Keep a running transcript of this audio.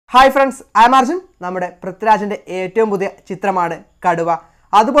Hi friends, I M Arjun. നമ്മുടെ പൃഥ്വിരാജിൻ്റെ ഏറ്റവും പുതിയ ചിത്രമാണ് കടുവ.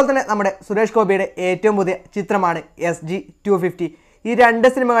 അതുപോലെ തന്നെ നമ്മുടെ സുരേഷ് ഗോപിയുടെ ഏറ്റവും പുതിയ ചിത്രമാണ് SG-250. ഈ രണ്ട്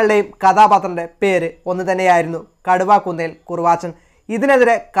സിനിമകളുടെയും കഥാപാത്രൻ്റെ പേര് ഒന്ന് തന്നെയായിരുന്നു, കടുവാക്കുന്നിൽ കുറുവാച്ചൻ.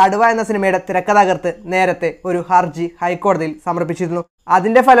 ഇതിനെതിരെ കടുവ എന്ന സിനിമയുടെ തിരക്കഥാകൃത്ത് നേരത്തെ ഒരു ഹർജി ഹൈക്കോടതിയിൽ സമർപ്പിച്ചിരുന്നു.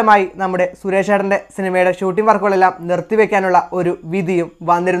 അതിൻ്റെ ഫലമായി നമ്മുടെ സുരേഷ് ഏട്ടൻ്റെ സിനിമയുടെ ഷൂട്ടിംഗ് വർക്കുകളെല്ലാം നിർത്തിവെക്കാനുള്ള ഒരു വിധിയും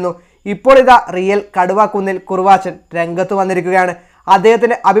വന്നിരുന്നു. ഇപ്പോൾ ഇതാ റിയൽ കടുവാക്കുന്നിൽ കുറുവാച്ചൻ രംഗത്ത് വന്നിരിക്കുകയാണ്.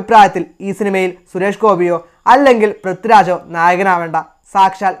 അദ്ദേഹത്തിൻ്റെ അഭിപ്രായത്തിൽ ഈ സിനിമയിൽ സുരേഷ് ഗോപിയോ അല്ലെങ്കിൽ പൃഥ്വിരാജോ നായകനാവേണ്ട,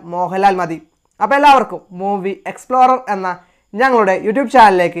 സാക്ഷാൽ മോഹൻലാൽ മതി. അപ്പോൾ എല്ലാവർക്കും മൂവി എക്സ്പ്ലോറർ എന്ന ഞങ്ങളുടെ യൂട്യൂബ്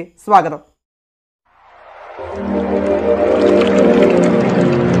ചാനലിലേക്ക് സ്വാഗതം.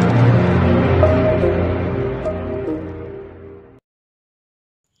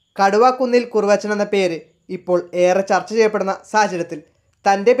 കടുവാക്കുന്നിൽ കുറുവച്ചൻ എന്ന പേര് ഇപ്പോൾ ഏറെ ചർച്ച ചെയ്യപ്പെടുന്ന സാഹചര്യത്തിൽ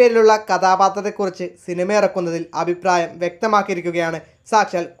തൻ്റെ പേരിലുള്ള കഥാപാത്രത്തെക്കുറിച്ച് സിനിമ ഇറക്കുന്നതിൽ അഭിപ്രായം വ്യക്തമാക്കിയിരിക്കുകയാണ്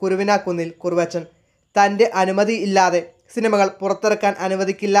സാക്ഷാൽ കുരുവിനാക്കുന്നിൽ കുറുവച്ചൻ. തൻ്റെ അനുമതി ഇല്ലാതെ സിനിമകൾ പുറത്തിറക്കാൻ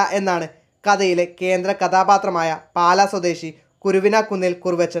അനുവദിക്കില്ല എന്നാണ് കഥയിലെ കേന്ദ്ര കഥാപാത്രമായ പാലാ സ്വദേശി കുരുവിനാക്കുന്നിൽ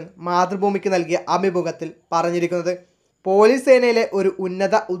കുറുവച്ചൻ മാതൃഭൂമിക്ക് നൽകിയ അഭിമുഖത്തിൽ പറഞ്ഞിരിക്കുന്നത്. പോലീസ് സേനയിലെ ഒരു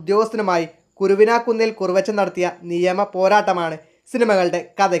ഉന്നത ഉദ്യോഗസ്ഥനുമായി കുരുവിനാക്കുന്നിൽ കുറുവച്ചൻ നടത്തിയ നിയമ പോരാട്ടമാണ് സിനിമകളുടെ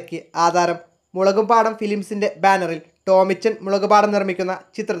കഥയ്ക്ക് ആധാരം. മുളകുംപാടം ഫിലിംസിൻ്റെ ബാനറിൽ ടോമിച്ചൻ മുളകുപാടം നിർമ്മിക്കുന്ന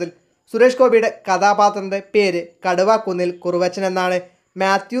ചിത്രത്തിൽ സുരേഷ് ഗോപിയുടെ കഥാപാത്രത്തിൻ്റെ പേര് കടുവാക്കുന്നിൽ കുറുവച്ചൻ എന്നാണ്.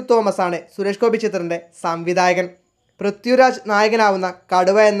 മാത്യു തോമസ് ആണ് സുരേഷ് ഗോപി ചിത്രത്തിൻ്റെ സംവിധായകൻ. പൃഥ്വിരാജ് നായകനാവുന്ന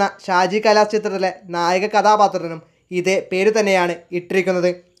കടുവ എന്ന ഷാജി കൈലാസ് ചിത്രത്തിലെ നായക കഥാപാത്രത്തിനും ഇതേ പേര് തന്നെയാണ് ഇട്ടിരിക്കുന്നത്.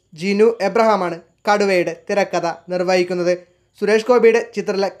 ജിനു എബ്രഹാമാണ് കടുവയുടെ തിരക്കഥ നിർവഹിക്കുന്നത്. സുരേഷ് ഗോപിയുടെ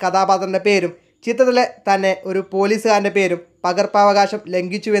ചിത്രത്തിലെ കഥാപാത്രത്തിൻ്റെ പേരും ചിത്രത്തിലെ തന്നെ ഒരു പോലീസുകാരൻ്റെ പേരും പകർപ്പവകാശം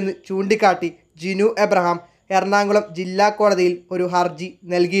ലംഘിച്ചുവെന്ന് ചൂണ്ടിക്കാട്ടി ജിനു എബ്രഹാം എറണാകുളം ജില്ലാ കോടതിയിൽ ഒരു ഹർജി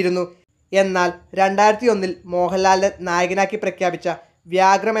നൽകിയിരുന്നു. എന്നാൽ 2001 മോഹൻലാലിനെ നായകനാക്കി പ്രഖ്യാപിച്ച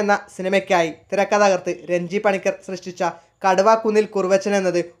വ്യാഗ്രം എന്ന സിനിമയ്ക്കായി തിരക്കഥാകൃത്ത് രഞ്ജി പണിക്കർ സൃഷ്ടിച്ച കടുവാക്കുന്നിൽ കുറുവച്ചൻ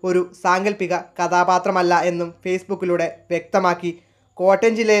എന്നത് ഒരു സാങ്കല്പിക കഥാപാത്രമല്ല എന്നും ഫേസ്ബുക്കിലൂടെ വ്യക്തമാക്കി.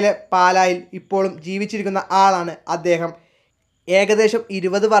 കോട്ടയം ജില്ലയിലെ പാലായിൽ ഇപ്പോഴും ജീവിച്ചിരിക്കുന്ന ആളാണ് അദ്ദേഹം. ഏകദേശം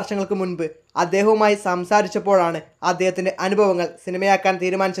 20 വർഷങ്ങൾക്ക് മുൻപ് അദ്ദേഹവുമായി സംസാരിച്ചപ്പോഴാണ് അദ്ദേഹത്തിൻ്റെ അനുഭവങ്ങൾ സിനിമയാക്കാൻ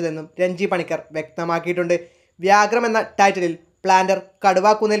തീരുമാനിച്ചതെന്നും രഞ്ജി പണിക്കർ വ്യക്തമാക്കിയിട്ടുണ്ട്. വ്യാഗ്രം എന്ന ടൈറ്റിലിൽ പ്ലാന്റർ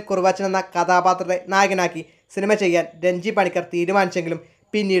കടുവാക്കുന്നിൽ കുറുവച്ചൻ എന്ന കഥാപാത്രത്തെ നായകനാക്കി സിനിമ ചെയ്യാൻ രഞ്ജി പണിക്കർ തീരുമാനിച്ചെങ്കിലും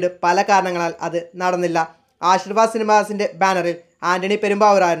പിന്നീട് പല കാരണങ്ങളാൽ അത് നടന്നില്ല. ആശീർവാദ് സിനിമാസിൻ്റെ ബാനറിൽ ആൻ്റണി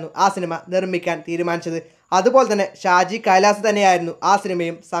പെരുമ്പാവൂരായിരുന്നു ആ സിനിമ നിർമ്മിക്കാൻ തീരുമാനിച്ചത്. അതുപോലെ തന്നെ ഷാജി കൈലാസ് തന്നെയായിരുന്നു ആ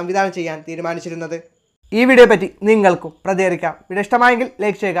സിനിമയും സംവിധാനം ചെയ്യാൻ തീരുമാനിച്ചിരുന്നത്. ഈ വീഡിയോ പറ്റി നിങ്ങൾക്കും പ്രതികരിക്കാം. വീഡിയോ ഇഷ്ടമായെങ്കിൽ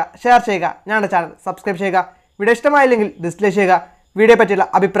ലൈക്ക് ചെയ്യുക, ഷെയർ ചെയ്യുക, ഞങ്ങളുടെ ചാനൽ സബ്സ്ക്രൈബ് ചെയ്യുക. വീഡിയോ ഇഷ്ടമായില്ലെങ്കിൽ ഡിസ്ലൈക്ക് ചെയ്യുക. വീഡിയോ പറ്റിയുള്ള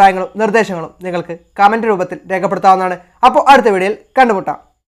അഭിപ്രായങ്ങളും നിർദ്ദേശങ്ങളും നിങ്ങൾക്ക് കമൻറ്റ് രൂപത്തിൽ രേഖപ്പെടുത്താവുന്നതാണ്. അപ്പോൾ അടുത്ത വീഡിയോയിൽ കണ്ടുമുട്ടാം.